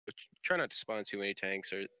try not to spawn too many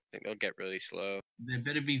tanks, or I think they'll get really slow. There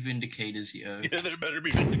better be Vindicators, yo. Yeah, there better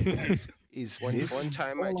be Vindicators. One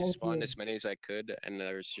time I just spawned as many as I could, and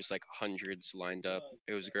there was just like hundreds lined up.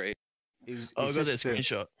 It was great. Oh, I got that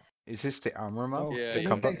screenshot. Is this the armor map? Oh, Yeah, can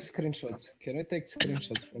yeah. we take screenshots? Can we take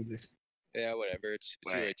screenshots from this? Yeah, whatever. It's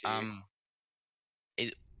your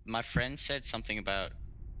Wait, my friend said something about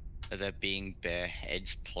there being bear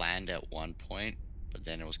heads planned at one point, but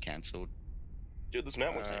then it was cancelled. Dude, this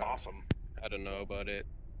map looks awesome. I don't know about it.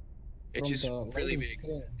 From It's just the really loading big.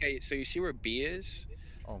 screen. Okay, so you see where B is?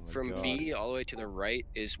 Oh my From god. B all the way to the right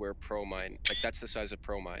is where Pro Mine. Like that's the size of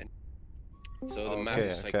Pro Mine. So the map Okay,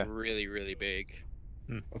 is like okay. really, really big.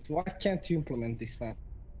 But why can't you implement this map?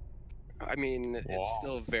 I mean, it's Wow.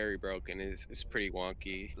 still very broken. It's pretty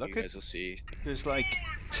wonky. Look You at- guys will see. There's like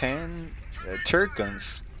 10 turret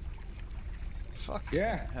guns. Fuck.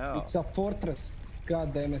 Yeah, hell. it's a fortress.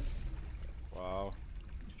 God damn it. Wow.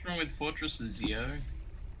 What's wrong with fortresses, yo?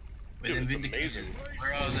 Where Dude, them it's Vindicators? amazing.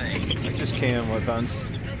 Where are they? I just came in with guns.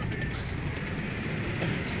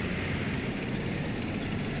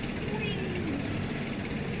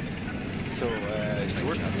 So,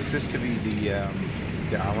 Jordan, is this to be the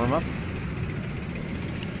armor map?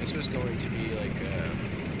 This was going to be like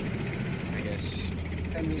I guess it's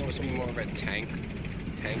supposed to be more of a tank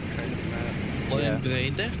kind of map.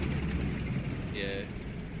 Yeah. Yeah.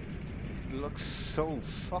 It looks so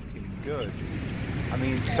fucking good. I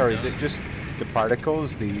mean, sorry, just the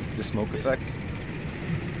particles, the smoke effect.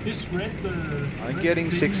 This red. I'm getting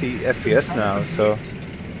 60 FPS now, so.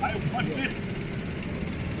 I want it.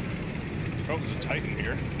 Oh, there's a Titan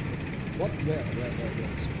here. What? Where?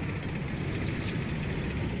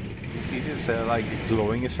 You see this like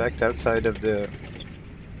glowing effect outside of the,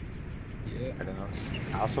 Yeah. I don't know,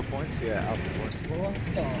 alpha points? Yeah, alpha points. What the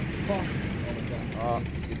fuck? Oh my god. Oh. I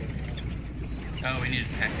didn't see that. Oh, we need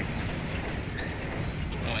a tactical.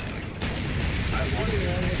 Oh, I know.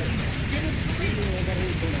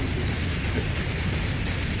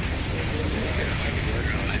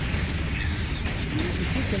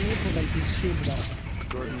 If you can implement this shit now.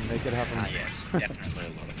 Jordan, make it happen. Ah, yes, definitely a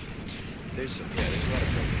lot of There's a lot of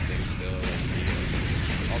broken things still.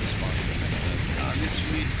 Like all the spawns are messed up. This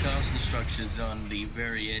weird castle structure's on the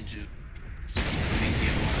very edge of the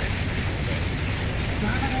medium line.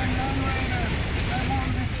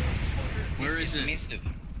 Where is it?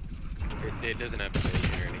 It doesn't have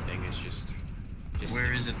vision or anything. It's just.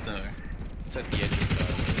 Where is it though? It's at the edge of the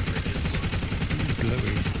bridges.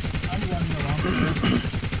 I'm running around.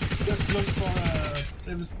 Just look for a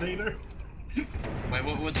devastator. Wait,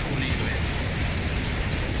 what's what are you doing?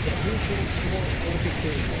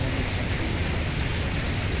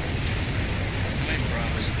 Maybe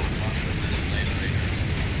Bravo's called one for a little later.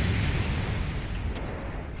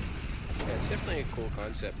 Yeah, it's definitely a cool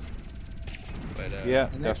concept. But Yeah,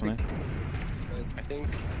 definitely. I think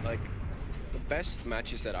like the best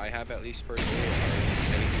matches that I have, at least personally, are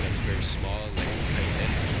anything that's very small and like tight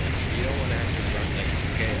knit. You don't want to have to run like,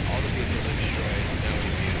 okay, all the vehicles are destroyed. Now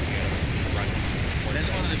what do? You gotta run.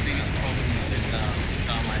 That's one of the biggest problems with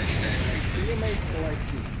Carmine said. You make like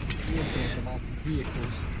about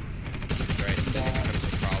vehicles. Right, and then it becomes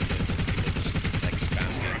a problem if people just like spam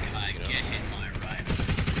vehicles, I you know? get in my right.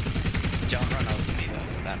 Don't run over me though,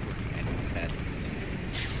 that would be bad.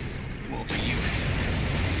 Well, for you.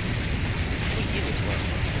 For you as well.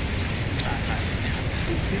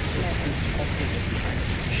 This map is popular.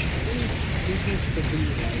 This needs to be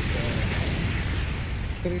like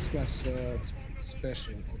Christmas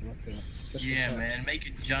special or not special. Yeah, time. man, make a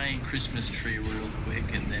giant Christmas tree real quick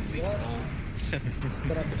and then we can all...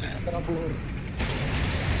 Scrabble.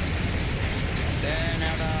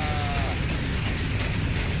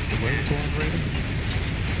 So where is one rated?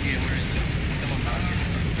 Yeah, where is it? Come on, mark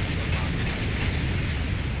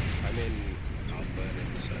I'm in alpha and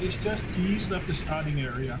it's It's just east of the starting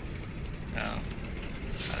area. it. Oh. I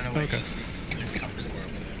don't know where Okay. east is. It covers the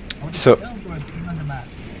world. So- Hell, do I see on the map?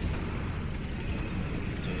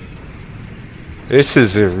 This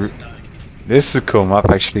is a cool map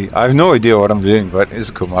actually. I have no idea what I'm doing, but it's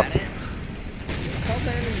a cool map. How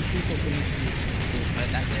many people can you see? But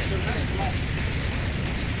that's it. Just,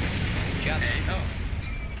 Hey, oh,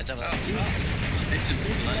 let's have a it's a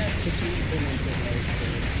This blood. map could be implemented like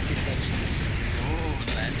defections. Oh,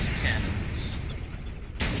 that's cannons.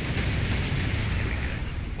 Here we go.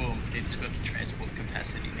 Boom, it's got the transport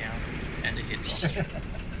capacity now. And it hits off.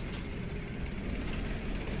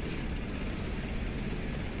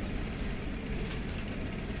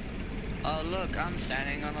 Oh look, I'm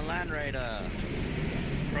standing on a Land Raider.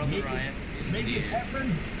 Brother Ryan. Make it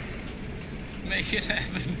happen. Make it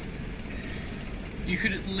happen. You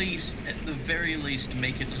could at least, at the very least,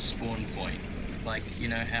 make it a spawn point. Like, you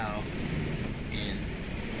know how in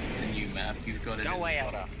the new map you've got it. No as way, a-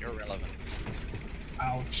 Elder. You're irrelevant.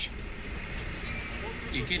 Ouch.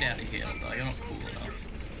 You get out of here, Elder. You're not cool enough.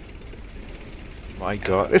 My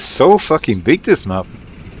god, it's so fucking big, this map.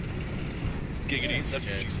 Giggity. That's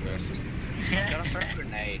Yeah, what you it's said. Got a throw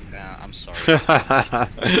grenade. I'm sorry.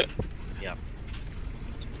 Yep.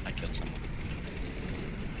 I killed someone.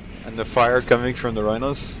 And the fire coming from the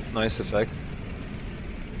rhinos, nice effect.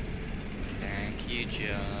 Thank you,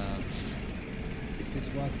 Jobs. This is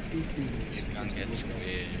what easy. You can't get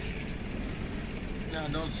squished. No,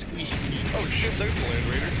 don't squish me. Oh shit, there's the Land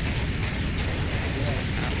Raider.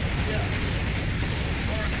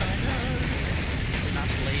 Not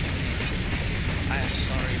late. I am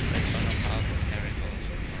sorry, but I don't know how to carry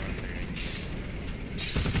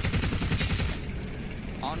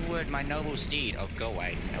those. Onward, my noble steed. Oh, go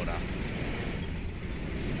away. Hold on.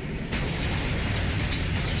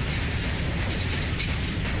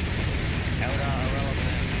 Hold on,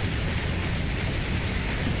 irrelevant.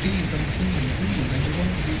 Please, I'm killing you. Please, I just want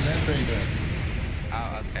to see Land Raider.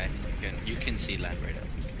 Oh, okay. You can see Land Raider.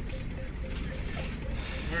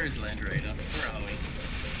 Where is Land Raider? Where are we?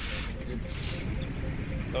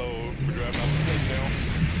 Oh, we're driving out the plate now.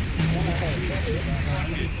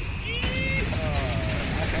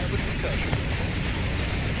 I have a concussion.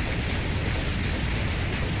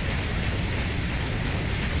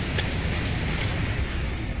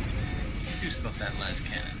 Who's got that last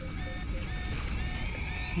cannon?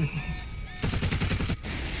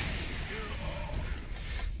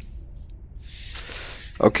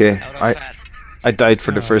 Okay, Out of I that. I died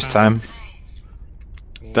for the first time.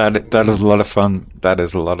 That is a lot of fun. That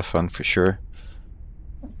is a lot of fun for sure.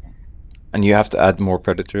 And you have to add more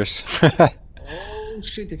predators. Oh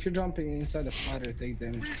shit, if you're jumping inside the fighter, take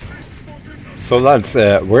damage. So lads,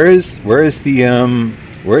 where is the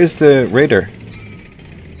raider?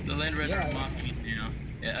 The Land Raider, Yeah. I'm marking it now.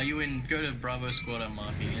 Yeah, are you in? Go to Bravo Squad, I'm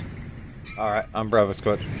marking it. Alright, I'm Bravo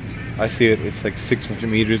Squad. I see it, it's like 600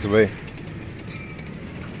 meters away.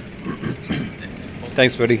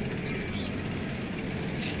 Thanks, buddy.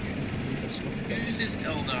 Who's this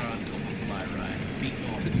Eldar on top of my right? Big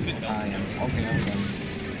one. I am. Okay, I'm done.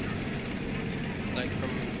 Like from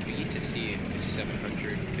B to C is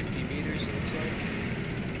 750 meters, it looks like.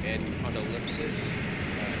 And on ellipsis,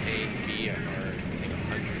 A and B are like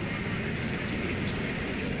 150 meters away from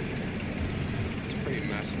each other. It's a pretty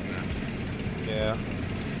massive map. Yeah.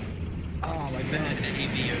 Oh my The god.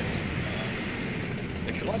 AVO. I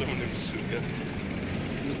killed someone named Suka.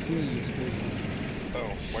 It's me, you stupid. Oh,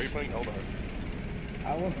 why are you playing Eldar?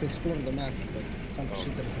 I want to explore the map, but some Oh.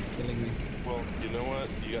 shit is killing me. Well, you know what?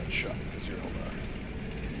 You got shot because you're Eldar.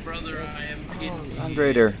 Brother, I am in. Land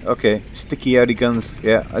Raider. Okay, sticky outy guns.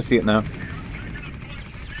 Yeah, I see it now.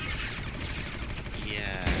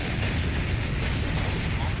 Yeah.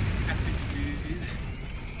 Happy to do this.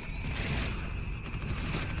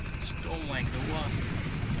 Stormwanker, what?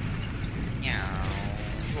 Meow.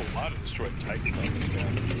 There's a lot of destroyed Titans on this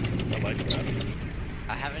map. I like that.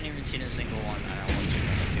 I haven't even seen a single one, and I want to know.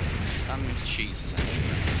 Jesus,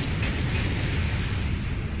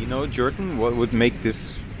 You know, Jordan, what would make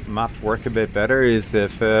this map work a bit better is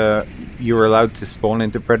if you were allowed to spawn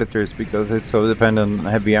into predators, because it's so dependent on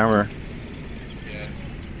heavy armor. Yeah.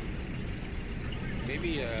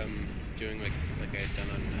 Maybe doing like I had done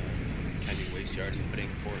on Heavy Waste Yard and putting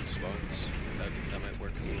 4 spawns. That might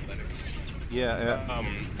work a little better. Yeah,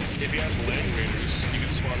 If you have Land Raiders, you can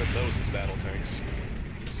spawn in those as battle tanks.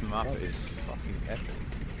 this map is fucking epic.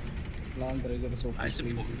 Land Raider is OP. I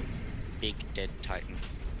support. big dead Titan.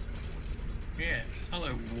 Yes.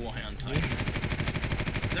 Hello, Warhound Titan.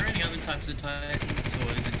 Are there any other types of Titans,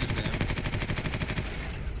 or is it just them?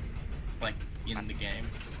 Like, in the game?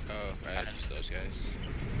 Oh, right, just those guys.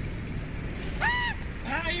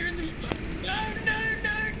 Ah, you're in the...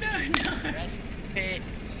 No. Rest it.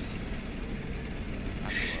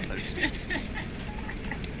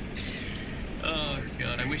 Oh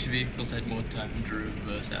god, I wish vehicles had more time to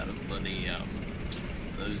reverse out of bloody,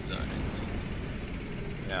 those zones.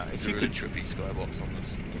 Yeah, if It's you a really could trippy skybox on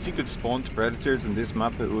this. if you could spawn to predators in this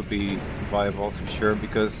map, it would be viable for sure.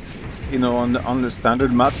 Because, you know, on the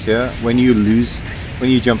standard maps, yeah, when you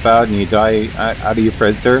jump out and you die out of your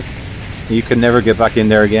predator, you can never get back in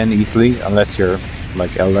there again easily unless you're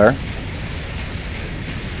like Eldar.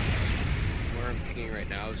 Where I'm picking right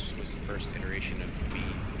now was the first iteration of B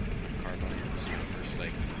carbine. So the first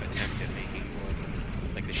like attempt at making one,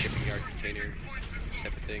 like the shipping yard container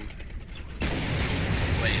type of thing.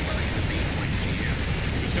 Wait, like the B point here.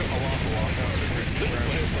 There's a lot Where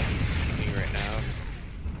I'm picking right now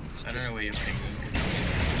I don't know where you're thinking.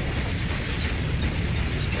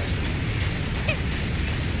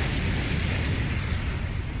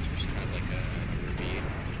 Just kind of like a ravine.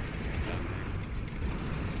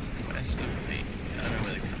 West of the... I don't know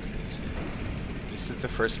where the company is. This is the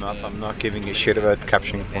first map. I'm not giving a shit about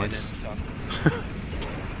capturing points.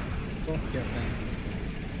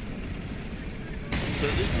 So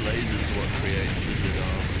this laser is what creates, is it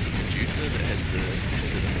the juicer that has the,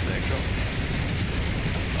 is it in the backdrop?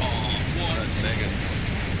 Oh, what? That's Megan.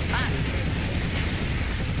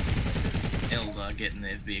 Eldar getting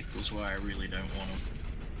their vehicles where I really don't want them.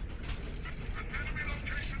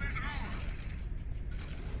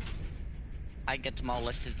 I get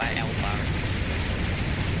molested by Elbar.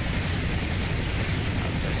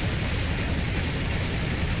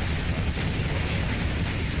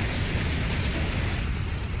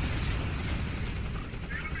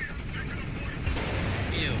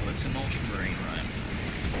 Ew, it's an ultramarine, right?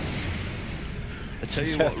 I tell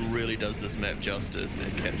you what really does this map justice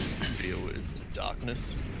and captures the feel is the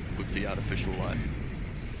darkness with the artificial light.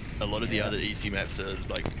 A lot of the other EC maps are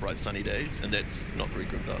like bright sunny days, and that's not very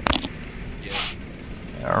grim dark. Yeah.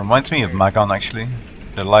 It reminds me of Magon actually,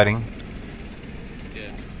 the lighting.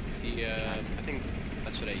 Yeah. I think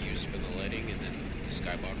that's what I used for the lighting, and then the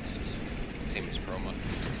skybox is same as Chroma.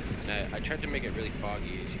 And I tried to make it really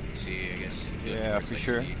foggy, as you can see, I guess. Yeah, for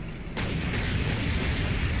sure.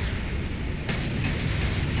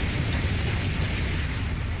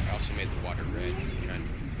 I also made the water red, trying to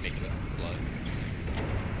make it blood.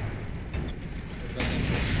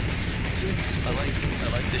 I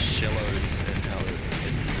like the shallows and how it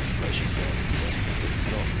has the splashy sound and stuff. It's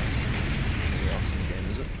not anything else in the game,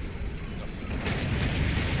 is it?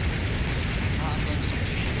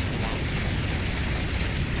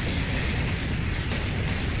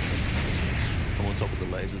 I'm on top of the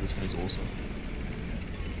laser, this thing is awesome.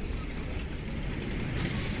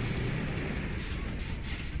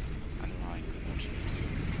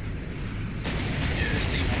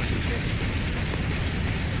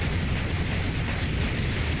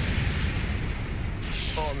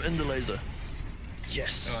 Oh, I'm in the laser.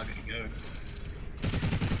 Yes. Oh, I gotta go.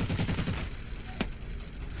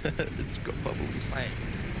 It's got bubbles. Wait.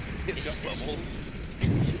 It's got bubbles.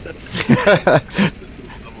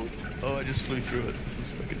 Oh, I just flew through it. This is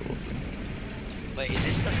fucking awesome. Wait, is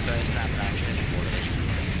this the first map that actually has water?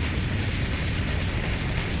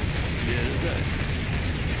 Yeah, is that?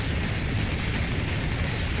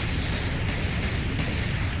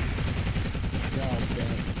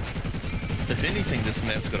 If anything, this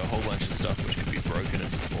map's got a whole bunch of stuff which can be broken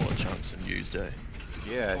into smaller chunks and used, eh?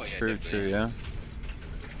 Yeah, Oh, yeah, true, definitely. yeah.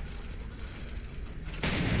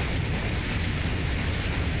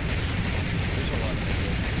 There's a lot of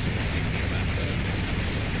things making the map though.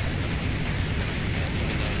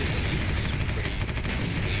 Even though this seems pretty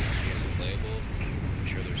clean, I guess, and playable, I'm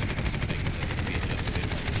sure there's some things that can be adjusted,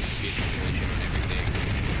 like vehicle collision and everything.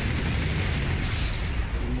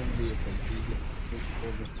 Remove vehicles, use it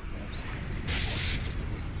over to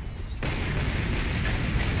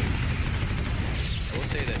I will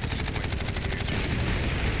say that C-Point over here is really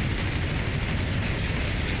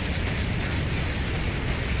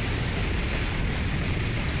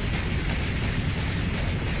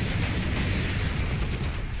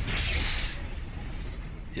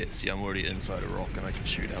Yeah, see, I'm already inside a rock and I can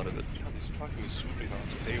shoot out of it. God, these fucking swoopy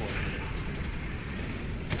hogs pay one.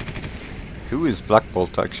 Who is Black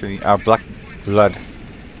Bolt actually? Black Blood.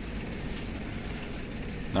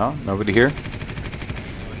 No? Nobody here? no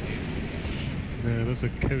idea. Yeah, there's a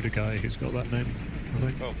Coda guy who's got that name, I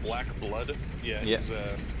think. Oh, Black Blood? Yeah, Yeah.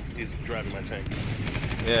 He's driving my tank.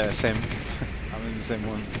 Yeah, same. I'm in the same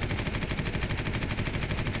one.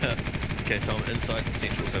 Okay, so I'm inside the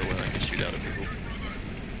central hill where I can shoot out of people.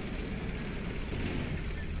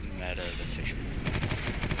 Meta the fish.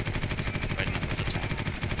 Right now with the tank.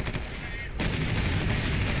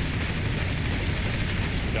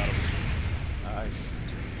 Got him. Nice.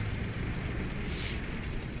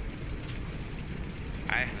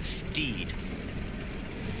 I have a steed.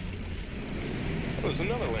 Oh, there's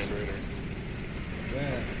another Land Raider.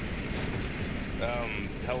 where?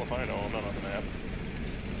 Hell if I know, I'm not on the map.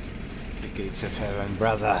 The gates of heaven,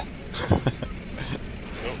 brother.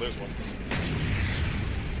 Oh, there's one.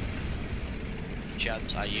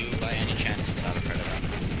 Chubbs, are you by any chance inside a predator?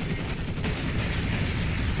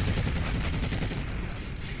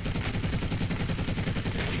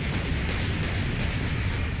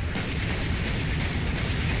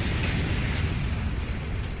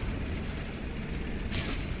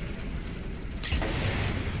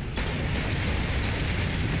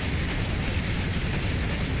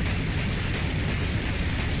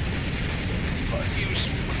 you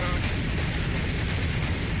super hot.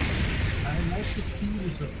 I like the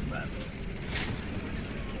feels of that.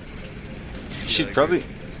 Should probably.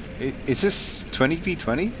 Is this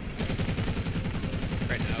 20v20?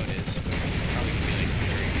 Right now it is, but probably can be like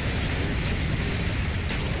 30.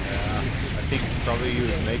 Yeah, I think probably you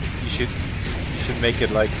should make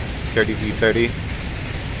it like 30v30. Is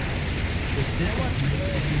there what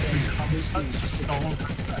become such a stall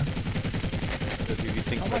like that? Because if you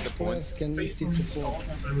think How about much the points, points can we see support?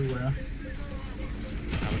 Everywhere.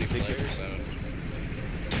 How many players?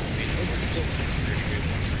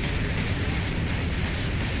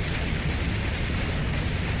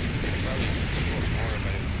 Probably support more,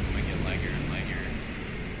 but it might get laggier and laggier.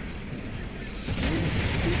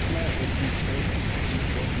 This map would be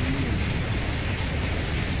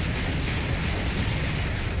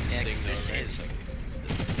Yeah, 'cause this Right? is It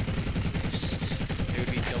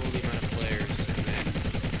would be double the amount of players, and then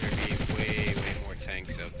there'd be way more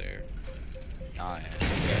tanks out there. oh, yeah.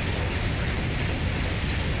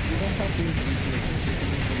 You don't have to use the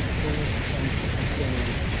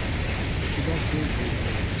you don't need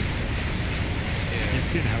You've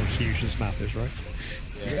seen how huge this map is, right?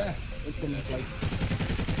 yeah, it can like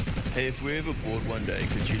Hey, if we're ever bored one day,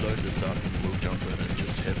 could you load this up and we'll jump in and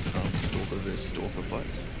just have Stalker vs Stalker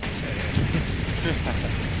fights?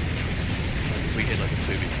 If we had like a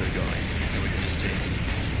 2v2 going, and we could just team.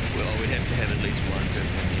 Well, we'd have to have at least one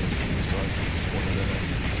person on the side spawn it in.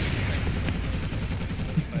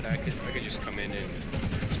 But I could just come in and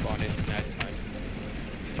spawn in that time.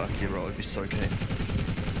 Fuck yeah, right, I'd be so keen.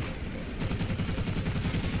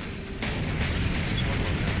 There's one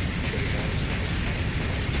more now. Show you guys.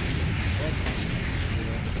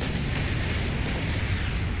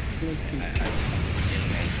 sneak peeks.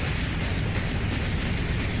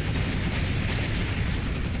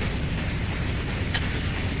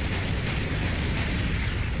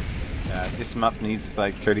 yeah, this map needs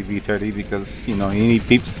like 30v30 because you need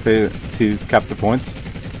peeps to cap the point,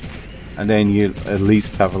 and then you at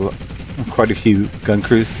least have quite a few gun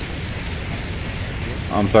crews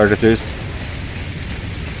on predators.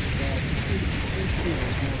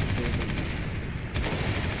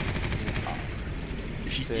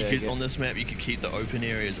 You could, on this map, you could keep the open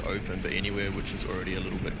areas open, but anywhere which is already a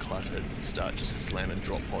little bit cluttered, start just slamming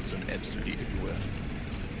drop pods in absolutely everywhere.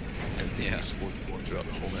 And then spawn throughout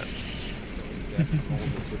the whole map. Yeah, all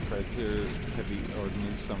the predator heavy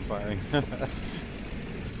ordnance I'm firing.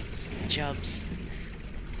 Jobs.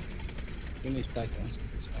 We need titans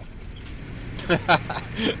as well.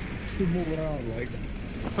 To move around like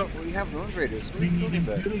that. We have lone raiders. What are We you need talking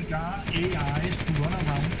about? really got AIs to run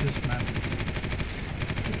around this map.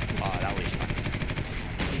 Oh, that was fun.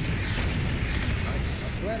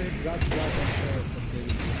 Where is that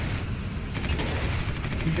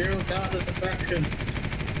Zero down at the faction.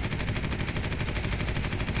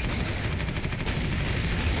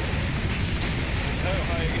 Oh,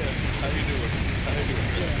 hi again. How you doing?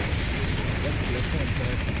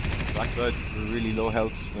 Blackblood, we're really low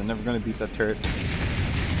health. We're never gonna beat that turret.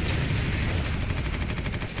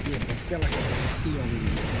 Yeah, but feel like I can see on the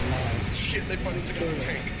line. Shit, they finally took out our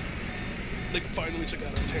tank. They finally took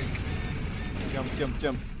out our tank.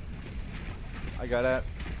 Jump. I got that.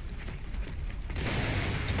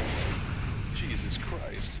 Jesus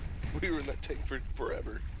Christ. We were in that tank for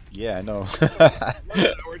forever. Yeah, I know.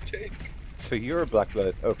 Our tank. So you're a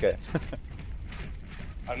Blackblood, okay.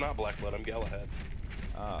 I'm not Blackblood, I'm Galahad.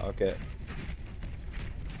 Ah, okay.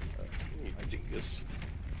 You dingus.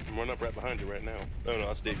 I'm running up right behind you right now. Oh no,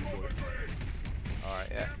 that's Davey boy. Alright,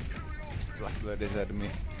 yeah. Blackblood is ahead of me.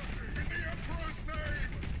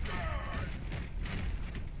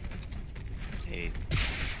 Hey,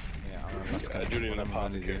 Yeah, that's I kind do need of an what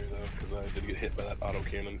I'm gonna do. apothecary though, because I did get hit by that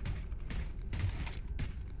autocannon.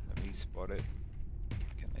 Let me spot it.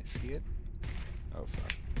 Can I see it? Oh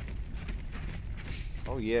fuck.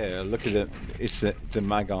 Oh yeah, look at it. It's a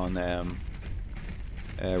Magon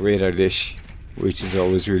radar dish, which is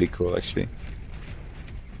always really cool actually.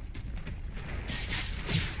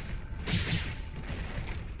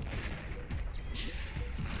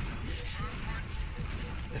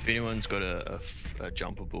 If anyone's got a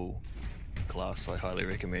jumpable class, I highly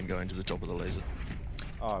recommend going to the top of the laser.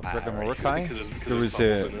 Oh, Because Mordecai. there's There's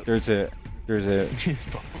bubbles in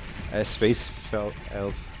it. a space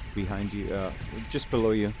elf behind you, just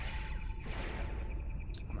below you.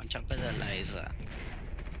 I'm on top of the laser.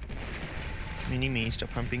 Mini-me,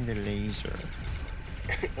 stop pumping the laser.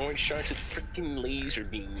 Orange sharks with freaking laser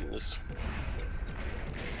beams.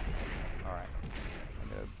 Alright.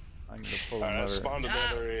 I'm gonna pull Alright, I another. spawned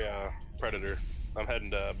another predator. I'm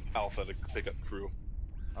heading to Alpha to pick up crew.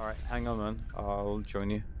 Alright, hang on, man. I'll join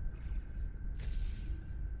you.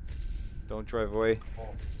 Don't drive away.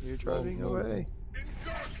 You're driving no, no. away.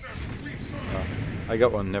 Oh, I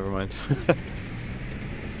got one, never mind.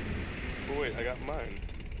 Oh wait, I got mine.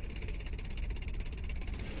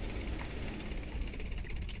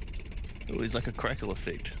 Oh, there's like a crackle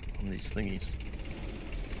effect on these thingies.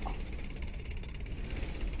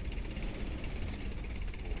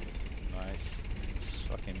 Nice. This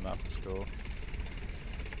fucking map is cool.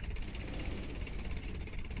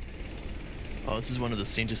 Oh, this is one of the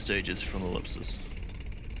center stages from Ellipsis.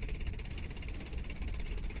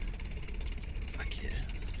 Fuck yeah.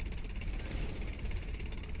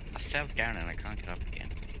 I fell down and I can't get up again.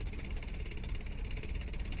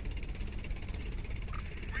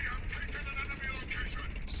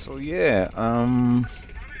 So yeah,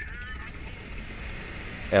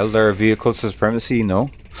 Eldar vehicle supremacy, no?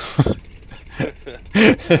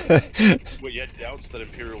 Wait, you had doubts that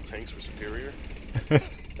Imperial tanks were superior?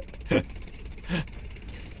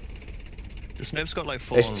 This map's got like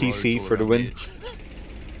full on STC roads all for the around win. edge.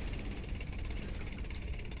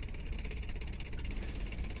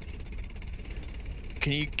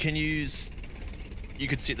 You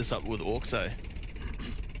could set this up with orcs, eh?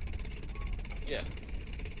 Yeah.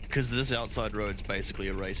 Because this outside road's basically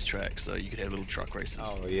a racetrack, so you could have little truck races.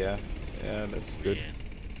 Oh yeah, yeah, that's good. Yeah.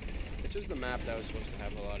 This was the map that was supposed to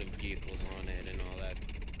have a lot of vehicles on it and all that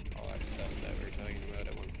stuff that we were talking about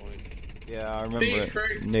at one point. Yeah, I remember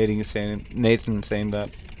Nathan saying that.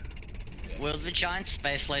 Will the giant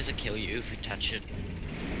space laser kill you if you touch it?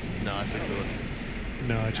 No, I flew through it.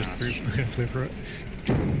 No, I just flew for it.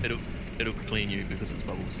 It'll clean you because it's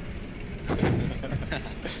bubbles.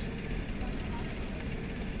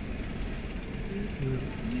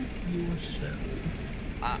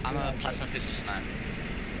 I'm a plasma pistol sniper.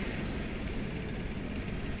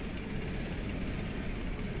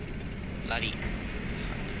 Bloody.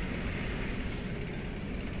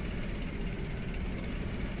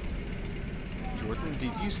 Jordan,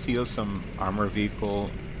 did you steal some armor vehicle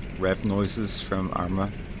rev noises from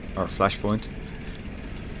Arma or Flashpoint?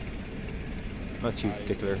 Not too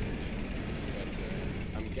particular.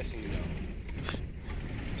 But I'm guessing no.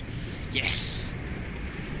 Yes!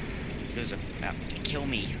 He was about to kill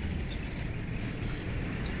me.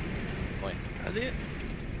 Wait, are there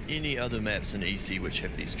any other maps in EC which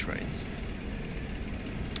have these trains?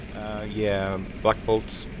 Yeah, Black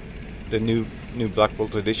Bolt, the new Black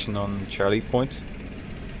Bolt edition on Charlie Point.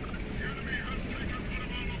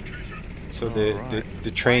 So the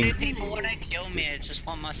train. Why do people want to kill me? I just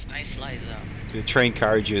want my space laser. The train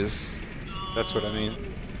carriages. That's what I mean.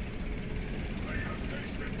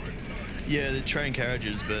 Yeah, the train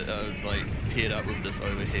carriages, but like paired up with this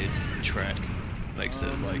overhead track makes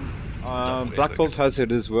it like. Black Bolt has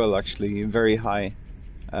it as well, actually, very high.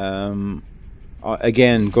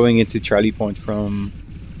 Again, going into Charlie Point from.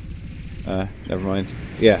 Never mind.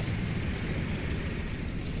 Yeah.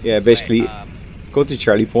 Yeah, basically, go to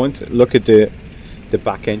Charlie Point, look at the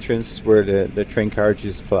back entrance where the train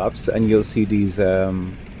carriages collapse, and you'll see these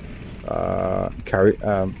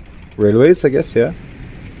railways, I guess, yeah.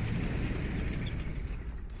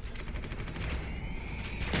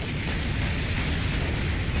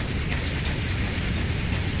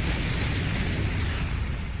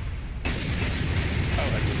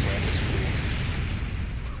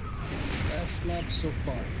 Best map so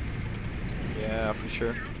far. Yeah, for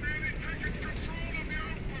sure.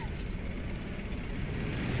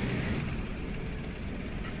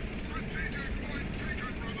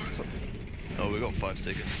 Oh, we got 5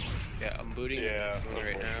 seconds. Yeah, I'm booting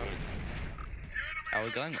right now. Are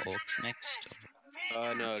we going orcs next?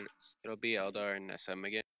 No, it'll be Eldar and SM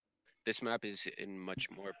again. This map is in much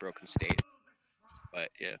more broken state,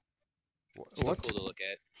 but yeah, still cool to look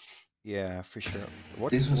at. Yeah, for sure.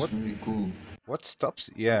 This was really cool. What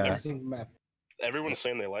stops? Yeah. Amazing map. Everyone's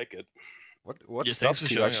saying they like it. What Yeah, thanks stops for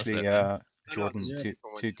you showing us actually, that, Jordan, Yeah.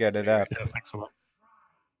 to get it out? Yeah, thanks a lot.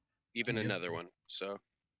 Even another one. So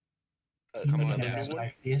Come on, on, yeah.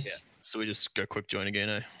 Like this. So we just go quick join again,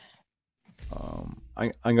 eh?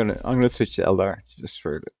 I'm gonna switch to Eldar just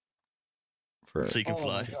for So you can Oh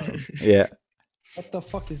fly. my God. yeah. What the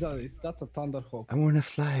fuck is that? Is that a Thunderhawk? I wanna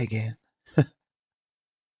fly again.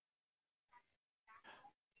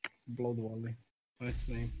 Blood Valley. Nice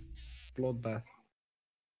name. Bloodbath.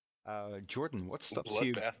 Jordan, what stops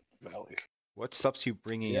you? Bloodbath Valley. What stops you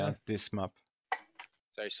bringing Yeah. out this map?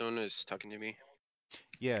 sorry, someone is talking to me.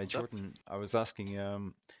 Yeah, What's up? Jordan, I was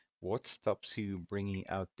asking, what stops you bringing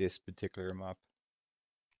out this particular map?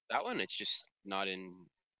 That one, it's just not in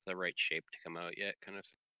the right shape to come out yet, kind of.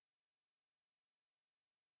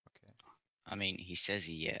 Okay. I mean, he says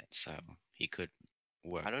yet, so he could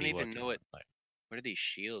work. I don't be even working know on it. Like, What are these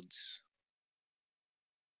shields?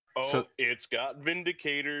 Oh, So- it's got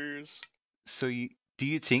Vindicators. So do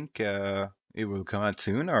you think it will come out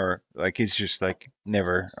soon, or like it's just like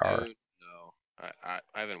never? Or Dude, no, I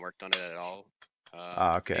haven't worked on it at all.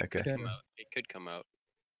 okay, it okay, Could come out. It could come out,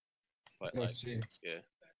 but I like, see. yeah.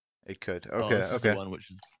 it could. Oh, Okay, this is the okay, one which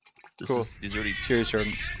is. This cool. is. There's already Cheers,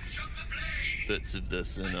 Jordan. bits of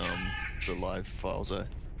this in the live files.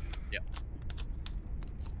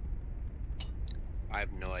 I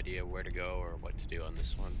have no idea where to go or what to do on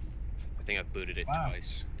this one. I think I've booted it Wow.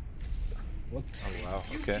 twice. What? Oh wow.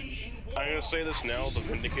 Okay. I'm gonna say this now: the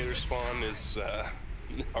Vindicator spawn is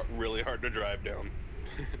really hard to drive down.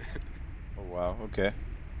 Oh wow. Okay.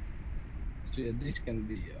 So yeah, this can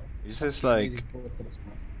be. Is this like amazing fortress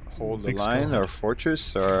map. hold the Big line squad. or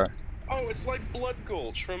fortress or? Oh, it's like Blood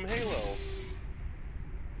Gulch from Halo.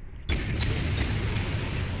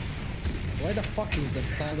 Why the fuck is the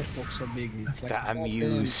toilet box so big? It's like Damn goddamn-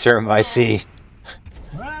 you, Sir Mycey.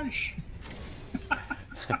 Rush!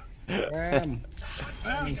 Ram.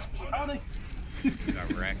 Rush! Howdy!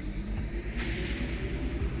 Got wrecked.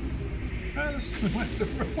 Rush! What's the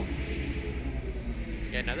road?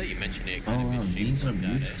 Yeah, now that you mention it, Oh, wow, these are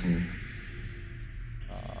beautiful.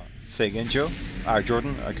 Say again, Joe.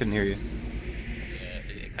 Jordan. I couldn't hear you.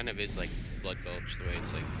 Yeah, it kind of is like Blood Gulch, the way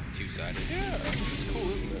it's like two-sided. Yeah, it's cool,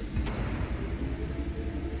 isn't it?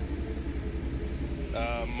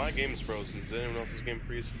 My game's frozen. Did anyone else's game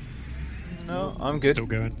freeze? No, I'm good. Still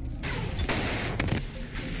going.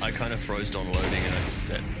 I kind of froze on loading and I just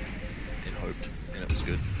sat and hoped, and it was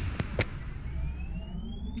good.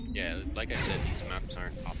 Yeah, like I said, these maps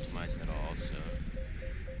aren't optimized at all, so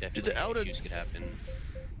definitely outer- issues could happen.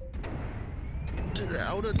 Do the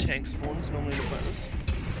outer tank spawns normally look like this?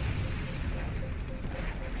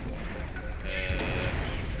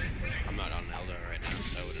 I'm not on Elder right now,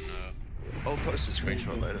 so I wouldn't know. I'll post a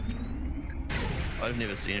screenshot later. I've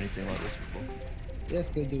never seen anything like this before. Yes,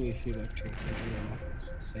 they do if you like check.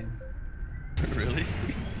 It's the same. Really?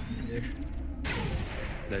 Yeah.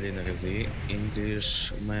 The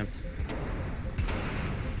English map.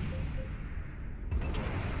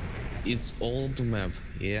 It's old map,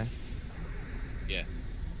 yeah. Yeah.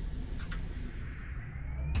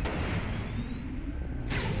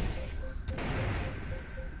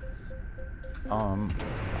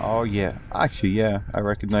 Oh yeah. Actually, yeah. I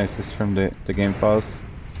recognize this from the game files.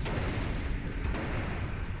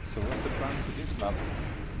 So what's the plan for this map?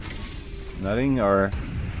 Nothing, or?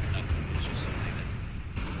 It's just something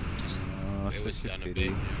that just Oh, it was such a done a pity.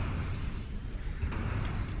 bit.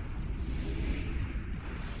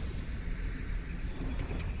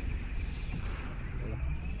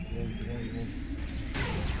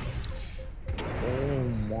 Oh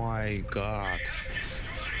my god.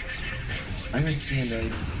 I haven't seen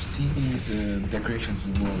these decorations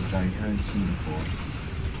in the world that I haven't seen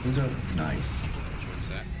before. These are nice. Which one's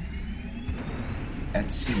that?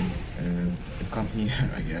 At sea, the company,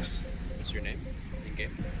 I guess. What's your name in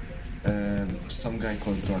game? Some guy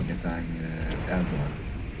called Target and Eldor.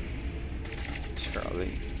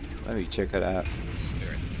 Charlie. Let me check it out.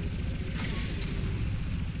 Spirit.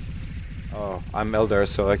 Oh, I'm Eldar,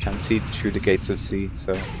 so I can't see through the gates of sea.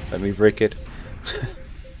 So let me break it.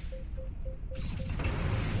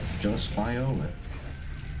 Just fly over.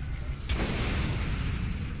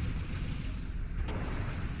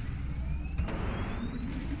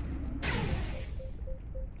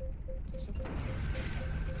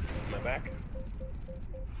 Am I back?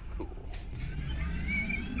 Cool.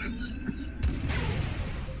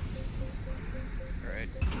 Alright.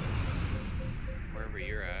 Wherever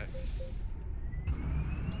you're at.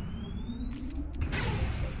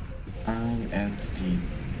 I'm at the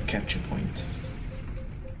capture point.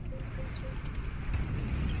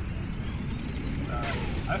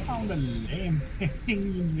 I found a lame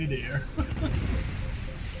hanging in midair.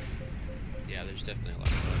 Yeah, there's definitely a lot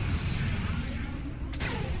of bugs.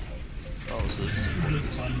 Oh, so this is Really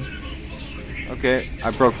fun. Okay,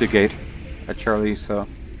 I broke the gate at Charlie, so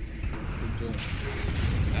Good job.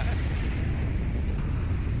 I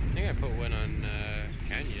think I put one on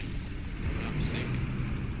Canyon, if I'm not mistaken.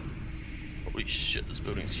 holy shit, this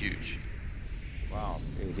building's huge. wow,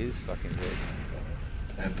 it is fucking big.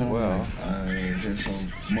 Well, there's a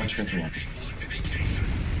much better one.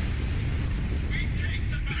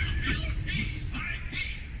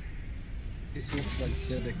 This looks like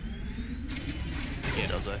Zedek. Yeah.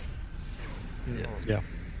 Does I? Yeah. Yeah.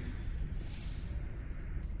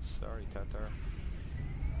 Sorry, Tatar.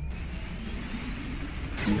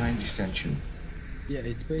 Behind the statue. Yeah,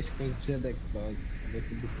 it's basically Zedek, but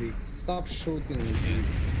little bit weak. Stop shooting.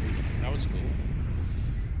 That was cool.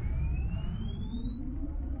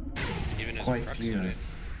 Even as Quite a clear. side.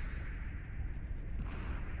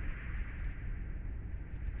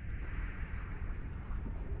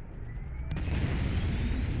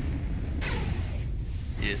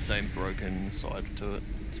 Yeah, same broken side to it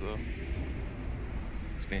as well.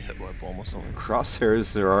 It's been hit by a bomb or something.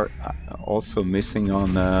 Crosshairs are also missing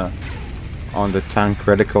on the tank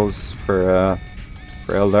reticles for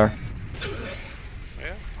Eldar.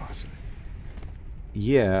 Yeah.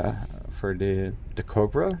 Yeah, for the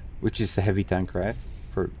Cobra, which is a heavy tank, right?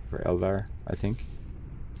 For Eldar, I think.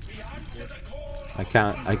 I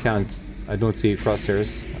don't see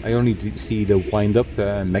crosshairs. I only see the wind-up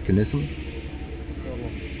mechanism.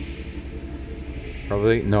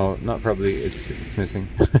 Probably? No, not probably. It's missing.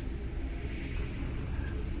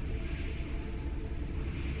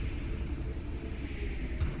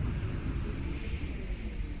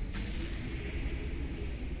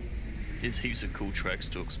 There's heaps of cool tracks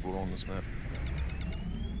to explore on this map.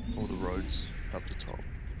 All the roads up the top.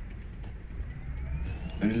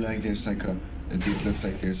 I really like there's like it looks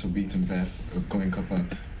like there's a beaten path going up a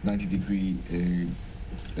 90-degree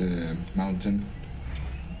mountain.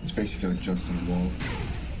 It's basically just a wall.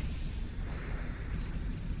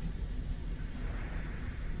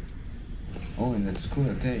 Oh, and that school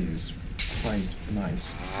day is quite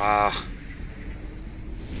nice. Ah.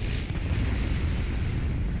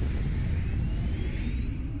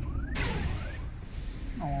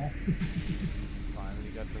 Oh. Finally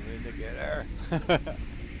got the win together.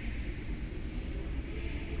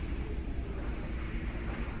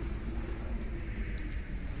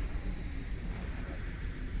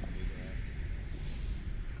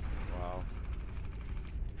 Wow.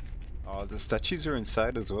 Oh, the statues are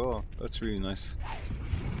inside as well. That's really nice.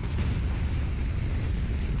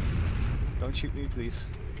 Don't shoot me, please.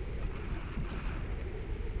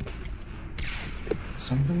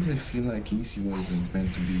 Sometimes I feel like Easy wasn't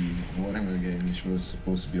meant to be a Warhammer game, which was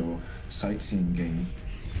supposed to be a sightseeing game.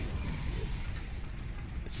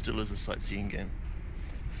 It still is a sightseeing game.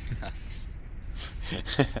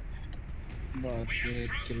 But you need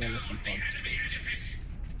to kill elephant dogs first.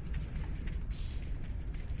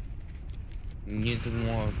 Need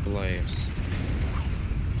more players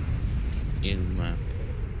in map.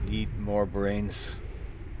 Need more brains.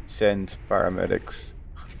 Send paramedics.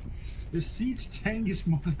 The siege tank is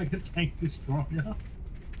more like a tank destroyer.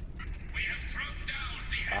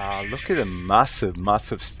 Ah, look at the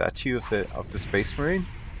massive statue of the Space Marine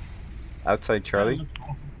outside Charlie. That looks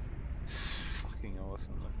awesome. It's fucking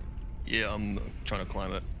awesome looking. Yeah, I'm trying to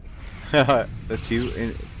climb it. That's you.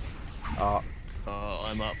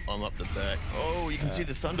 I'm up the back. Oh, you can see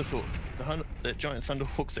the Thunderhawk. That giant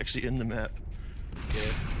Thunderhawk's actually in the map.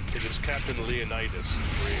 Yeah, it is Captain Leonidas.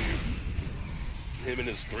 Him and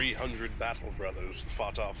his 300 battle brothers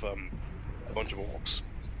fought off a bunch of orcs.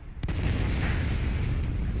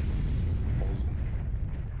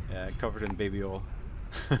 Yeah, covered in baby oil.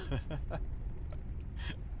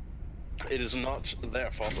 It is not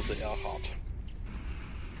their fault that they are hot.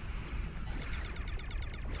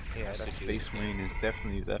 Yeah, that Space Marine is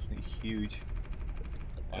definitely huge.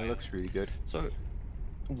 It looks really good. So,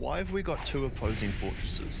 why have we got two opposing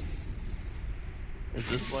fortresses? Is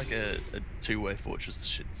this like a two-way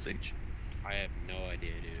fortress siege? I have no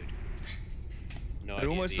idea, dude. No It idea.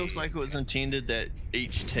 almost looks like it was intended that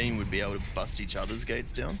each team would be able to bust each other's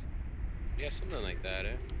gates down. Yeah, something like that,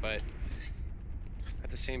 eh? But at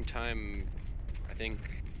the same time, I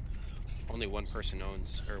think only one person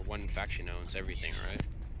owns, or one faction owns everything, right?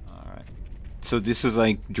 Alright. So this is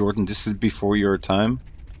like, Jordan, this is before your time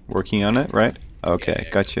working on it, right? Okay, Yeah.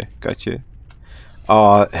 gotcha.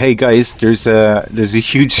 Hey guys, there's a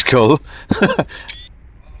huge skull.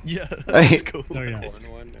 Yeah, that's cool. Oh, yeah.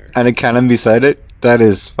 And a cannon beside it. That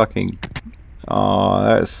is fucking... Oh,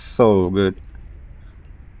 that is so good.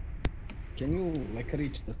 Can you like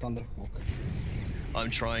reach the Thunderhawk? I'm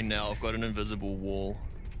trying now. I've got an invisible wall.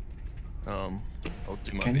 I'll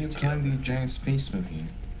do my Can you best to climb get the giant space marine?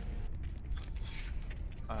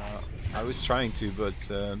 I was trying to, but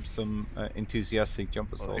some enthusiastic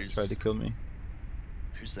jump assault tried to kill me.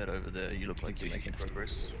 Who's that over there? You look like you're making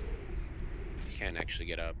progress. You can't actually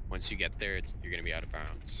get up. Once you get there, you're gonna be out of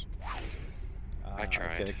bounds. I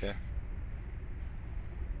tried. Okay.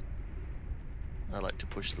 I like to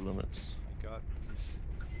push the limits. I got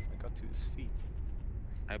to his feet.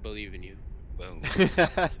 I believe in you. Boom.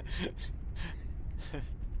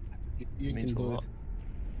 You Means can a do lot. it.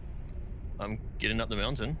 I'm getting up the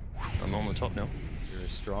mountain. I'm on the top now. You're a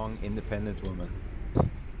strong, independent woman.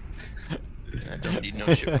 I don't need no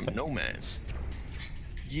shit from no man.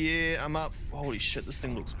 Yeah, I'm up. Holy shit, this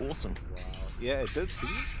thing looks awesome. Wow. Yeah, it does. See?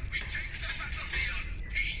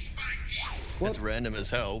 It's random as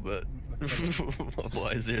hell, but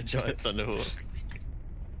why is there a giant Thunderhawk?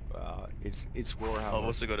 Wow, it's Warhammer. I've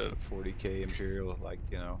also got a 40k Imperial. Like,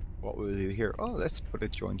 you know, what will you do here? Oh, let's put a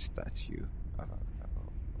joint statue.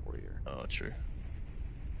 Warrior. Oh, true.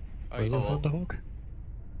 Where's the Thunderhawk?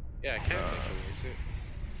 Yeah, I can't make it.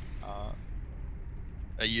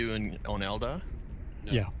 Are you on Eldar?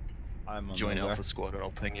 No. Yeah. I'm on Join Eldar. Alpha Squad and I'll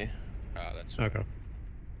ping you. Ah, that's Okay.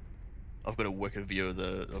 I've got a wicked view of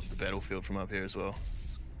the battlefield from up here as well.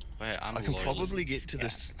 Wait, I can probably get to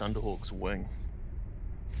this Thunderhawk's wing.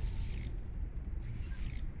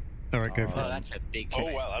 Alright, go for Oh, it. that's a big.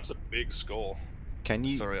 Oh wow, that's a big skull. Can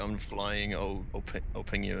you? Sorry, I'm flying. I'll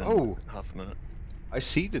ping you in half a minute. I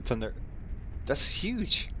see the thunder. That's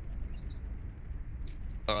huge.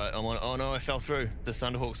 Alright, I'm on. Oh no, I fell through. The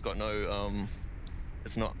Thunderhawk's got no.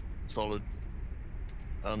 It's not solid.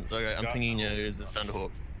 Okay, I'm pinging you the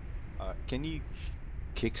Thunderhawk. Can you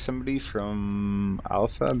kick somebody from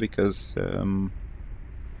Alpha because God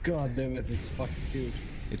damn it, it's fucking huge.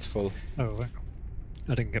 it's full. Oh, right.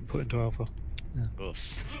 I didn't get put into Alpha. Yeah.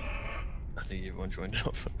 Oof. I think everyone joined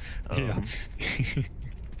Alpha. Yeah.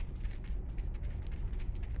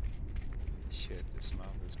 Shit, this map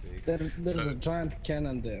is big. There's a giant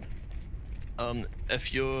cannon there.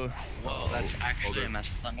 If you're... Whoa, that's actually a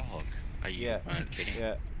massive Thunderhawk. Are you kidding?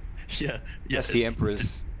 Yeah. Yeah, That's the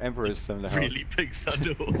Emperor's Thunderhawk. Really big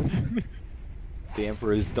Thunderhawk. The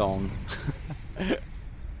Emperor's dong.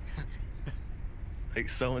 Like,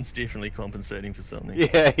 someone's definitely compensating for something.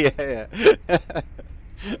 Yeah.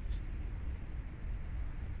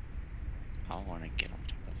 I want to get on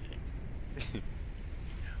top of it.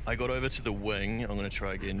 I got over to the wing. I'm gonna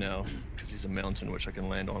try again now because there's a mountain which I can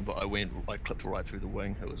land on. But I clipped right through the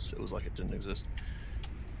wing. It was like it didn't exist.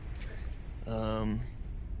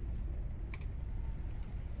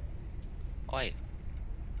 Oi.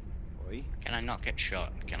 Oi. Can I not get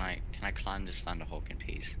shot? Can I climb this Thunderhawk in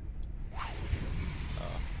peace?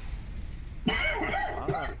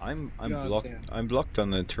 I'm God blocked. damn. I'm blocked on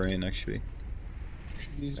the terrain actually.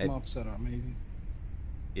 These maps are amazing.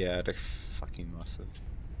 Yeah, they're fucking massive.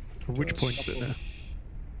 Which point's it there?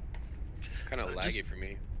 Kind of laggy just for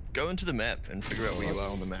me. Go into the map and figure out where you are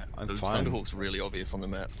on the map. I'm The fine. Thunderhawk's really obvious on the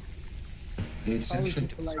map. It's How is actually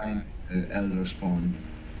it like behind Elder Spawn.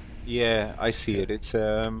 Yeah, I see it. It's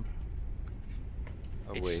Oh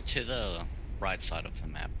It's wait. to the right side of the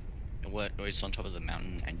map. Or it's on top of the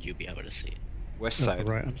mountain and you'll be able to see it. West That's side.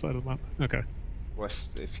 the right hand side of the map. Okay. West.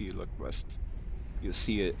 If you look west, you'll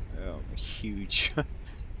see it. A huge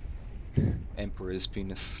Emperor's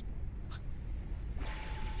penis.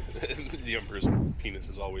 The Emperor's penis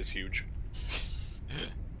is always huge.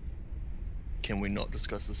 Can we not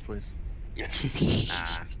discuss this, please?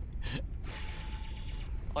 Nah.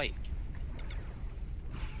 Oi.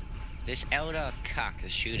 This elder cuck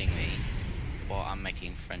is shooting me while I'm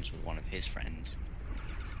making friends with one of his friends.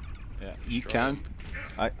 Yeah, you Destroy can't.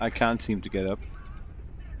 I can't seem to get up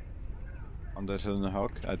on that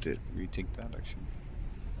Thunderhawk. I did rethink that actually.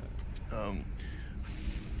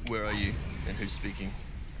 Where are you and who's speaking?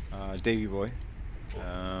 Davy boy.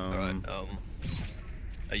 Alright,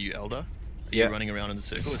 are you Elder? Are Yeah. you running around in the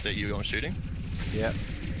circle? Is that you on shooting? Yeah.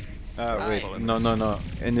 Right. Wait, no.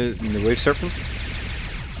 In the wave serpent.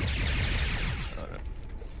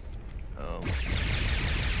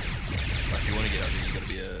 If you want to get out there, you gotta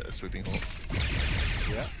be a swooping hawk.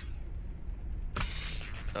 Yeah.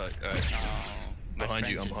 Alright. Oh, my Behind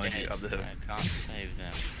you, friends I'm are behind you, dead. up the hill. I can't save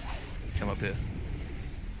them. Come up here.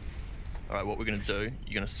 Alright, what we're gonna do,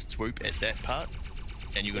 you're gonna swoop at that part,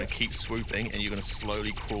 and you're gonna keep swooping, and you're gonna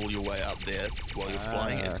slowly crawl your way up there while you're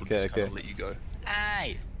flying, and it'll just kind of let you go.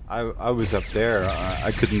 Hey! I was up there.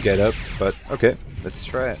 I couldn't get up, but okay, let's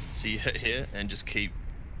try it. So you hit here, and just keep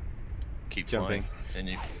Jumping. flying, and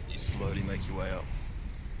you slowly make your way up.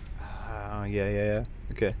 Yeah.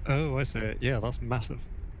 Okay. Oh, I see it. Yeah, that's massive.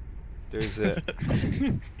 There's a.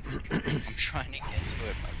 I'm trying to get to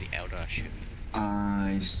it, but the elder shoot me.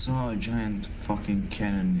 I saw a giant fucking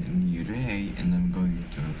cannon in Uray, and I'm going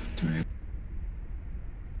to it.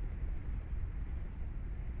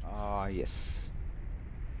 Yes.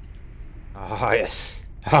 Yes.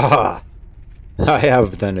 I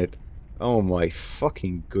have done it. Oh my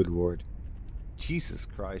fucking good word. Jesus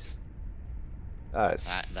Christ.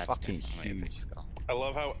 That's fucking definitely a big huge. skull. I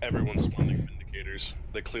love how everyone's spawning Vindicators.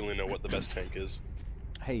 They clearly know what the best tank is.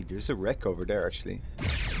 Hey, there's a wreck over there actually. Of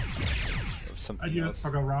I something just else.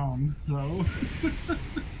 fuck around, so.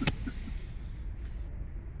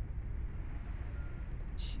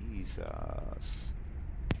 Jesus.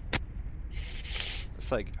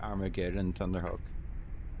 It's like Armageddon, Thunderhawk.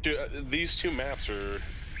 Dude, these two maps are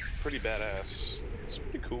pretty badass. It's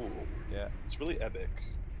pretty cool. Yeah. It's really epic.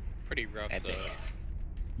 Pretty rough Epic.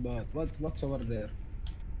 though. But what's over there?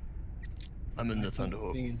 I'm in the I can't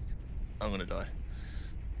Thunderhawk. think. I'm gonna die.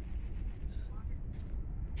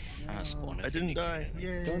 I'm a spawner. I didn't die.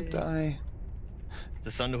 Yay. Don't die. The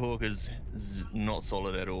Thunderhawk is not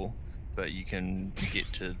solid at all, but you can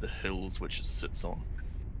get to the hills which it sits on.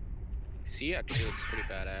 See, actually, it's pretty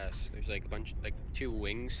badass. There's like a bunch, like 2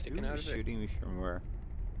 wings sticking out of it. Shooting me from where?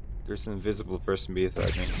 There's an invisible person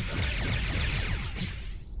beside me.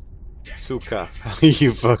 Suka,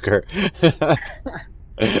 you fucker.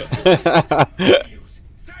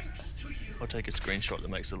 I'll take a screenshot that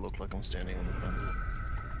makes it look like I'm standing on the Thunderhawk.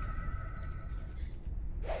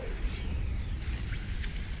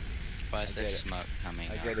 Why is there smoke coming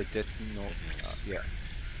I out? get a dead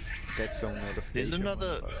dead zone notification. There's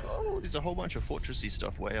another. Oh, there's a whole bunch of fortressy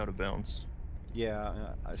stuff way out of bounds.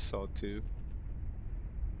 Yeah, I saw too.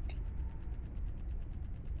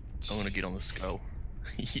 I'm gonna get on the skull.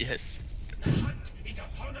 Yes.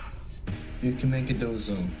 You can make it those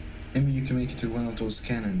maybe you can make it to one of those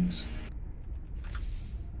cannons.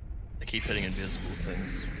 I keep hitting invisible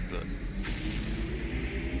things, but I'm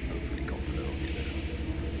pretty confident I'll get it.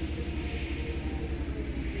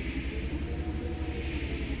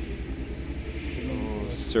 Oh,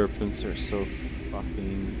 serpents are so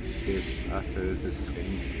fucking shit after this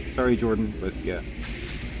game. Sorry, Jordan, but yeah.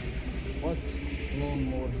 What?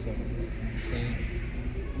 Lawnmowers are insane.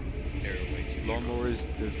 They're way too Lawnmowers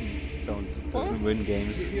doesn't win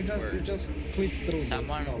games. You just click through.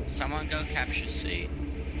 Someone go capture C.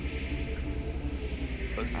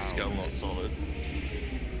 Is the skull not solid?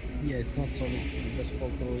 Yeah, it's not solid. You just fall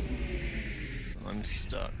through it. I'm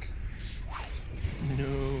stuck.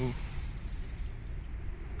 No.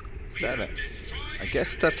 Is that I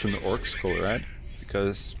guess that's an orc skull, right?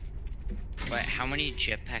 Because Wait, how many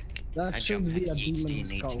jetpack? That should be a yeets do you demon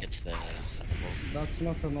need skull. to get to the Thunderhawk? That's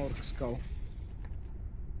not an orc skull.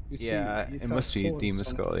 You yeah, see, it must be a horns demon on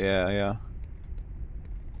skull. Yeah.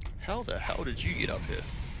 How the hell did you get up here?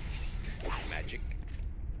 magic.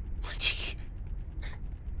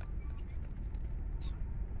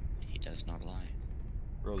 He does not lie.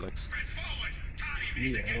 Rolex.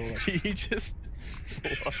 Yeah, Rolex. He just.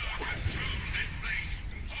 What?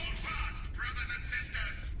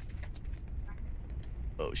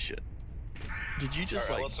 Oh shit. Did you just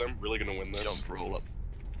Alright, like I'm really gonna win this. jump roll up?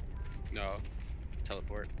 No,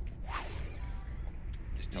 teleport.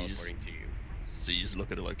 Just You just- teleporting to you. So you just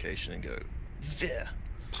look at a location and go, there!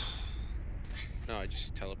 No, I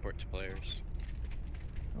just teleport to players.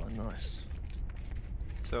 Oh nice.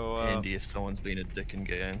 So Handy if someone's been a dick in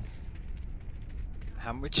game.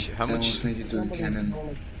 how much Made it to the cannon.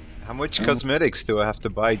 cosmetics do I have to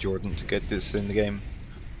buy, Jordan, to get this in the game?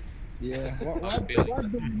 Yeah, what do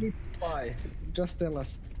we need to buy? Just tell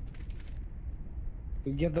us.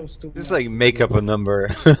 We get those 2. Just like make up a number.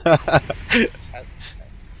 How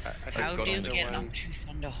got do you on the get one. onto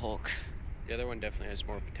Thunderhawk? The other one definitely has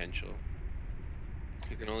more potential.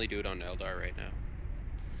 You can only do it on Eldar right now.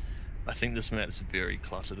 I think this map's very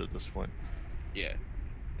cluttered at this point. Yeah,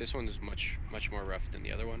 this one's much more rough than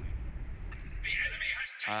the other one. Oh,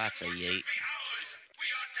 that's a yeet.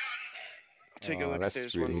 I'll take a Oh, look if that's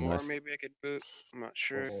there's really one more. nice. Maybe I could boot. I'm not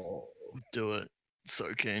sure. Do it.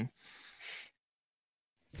 So keen.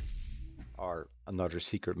 Or another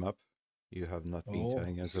secret map you have not been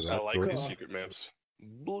telling us I about, like Jordan. the secret maps.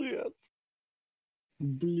 Bleh.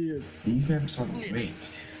 These maps are great.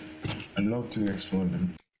 I'd love to explore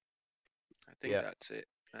them. I think that's it.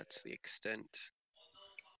 That's the extent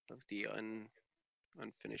of the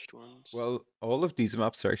unfinished ones. Well, all of these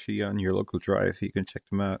maps are actually on your local drive. You can check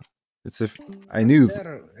them out. I knew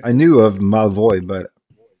of Malvoy, but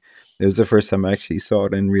it was the first time I actually saw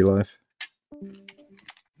it in real life.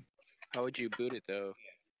 How would you boot it though?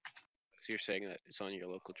 Because you're saying that it's on your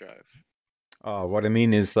local drive. What I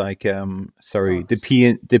mean is like, sorry, the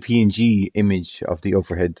PNG image of the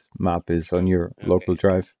overhead map is on your local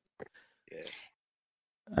drive. Yeah.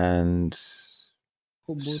 And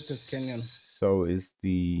Who booted Kenyan? so is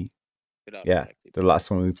the Without the last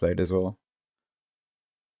one we played as well.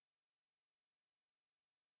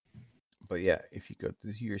 But yeah, if you go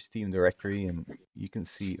to your Steam directory and you can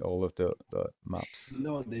see all of the maps.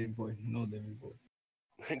 No, David boy. No, David boy.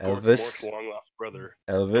 Elvis. Gork's long lost brother.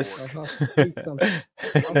 Elvis. I'll have to tweet something.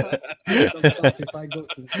 I'll have to tweet some stuff if I go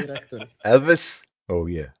to the directory. Elvis. Oh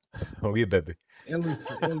yeah. Oh yeah, baby.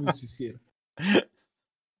 Elvis is here. But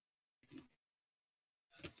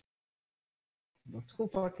who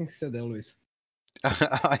fucking said Elvis?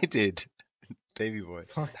 I did. Baby boy.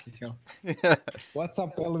 Fuck you. What's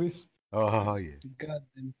up, Elvis? Oh yeah. God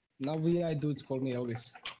damn. Now VI dudes call me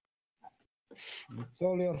Elvis. It's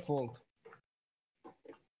all your fault.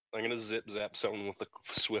 I'm gonna zip zap someone with the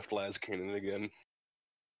swift las cannon again.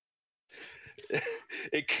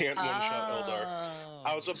 It can't one-shot Eldar.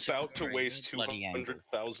 I was about to waste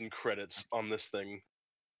 200,000 credits on this thing.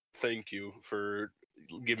 Thank you for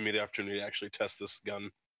giving me the opportunity to actually test this gun.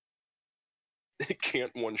 It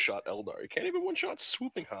can't one-shot Eldar. It can't even one-shot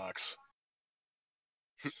Swooping Hawks.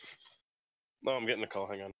 No, I'm getting a call.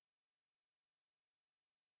 Hang on.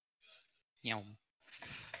 Yum.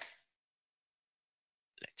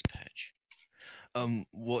 Let's purge.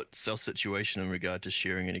 What's our situation in regard to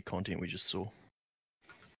sharing any content we just saw?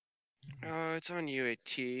 It's on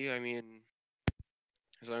UAT. I mean,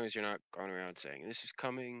 as long as you're not going around saying this is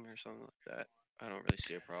coming or something like that, I don't really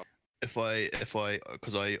see a problem.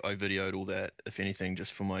 Because I videoed all that, if anything,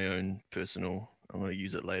 just for my own personal, I'm going to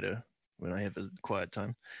use it later when I have a quiet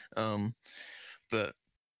time. But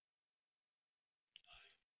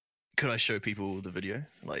could I show people the video,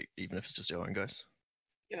 like, even if it's just our own guys?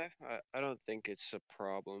 Yeah, I don't think it's a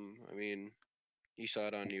problem. I mean, you saw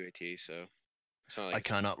it on UAT, so it's not like I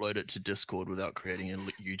can't upload it to Discord without creating a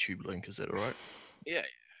YouTube link, is that alright? Yeah.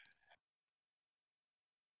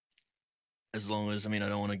 As long as, I mean, I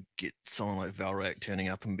don't want to get someone like Valrak turning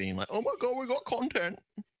up and being like, oh my god, we got content!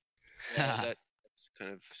 Yeah, that's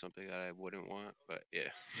kind of something that I wouldn't want, but yeah.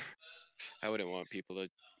 I wouldn't want people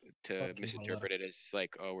to misinterpret it as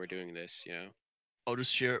like, oh, we're doing this, you know? I'll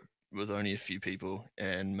just share it with only a few people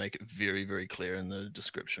and make it very, very clear in the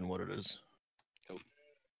description what it is. Cool.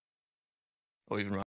 Or even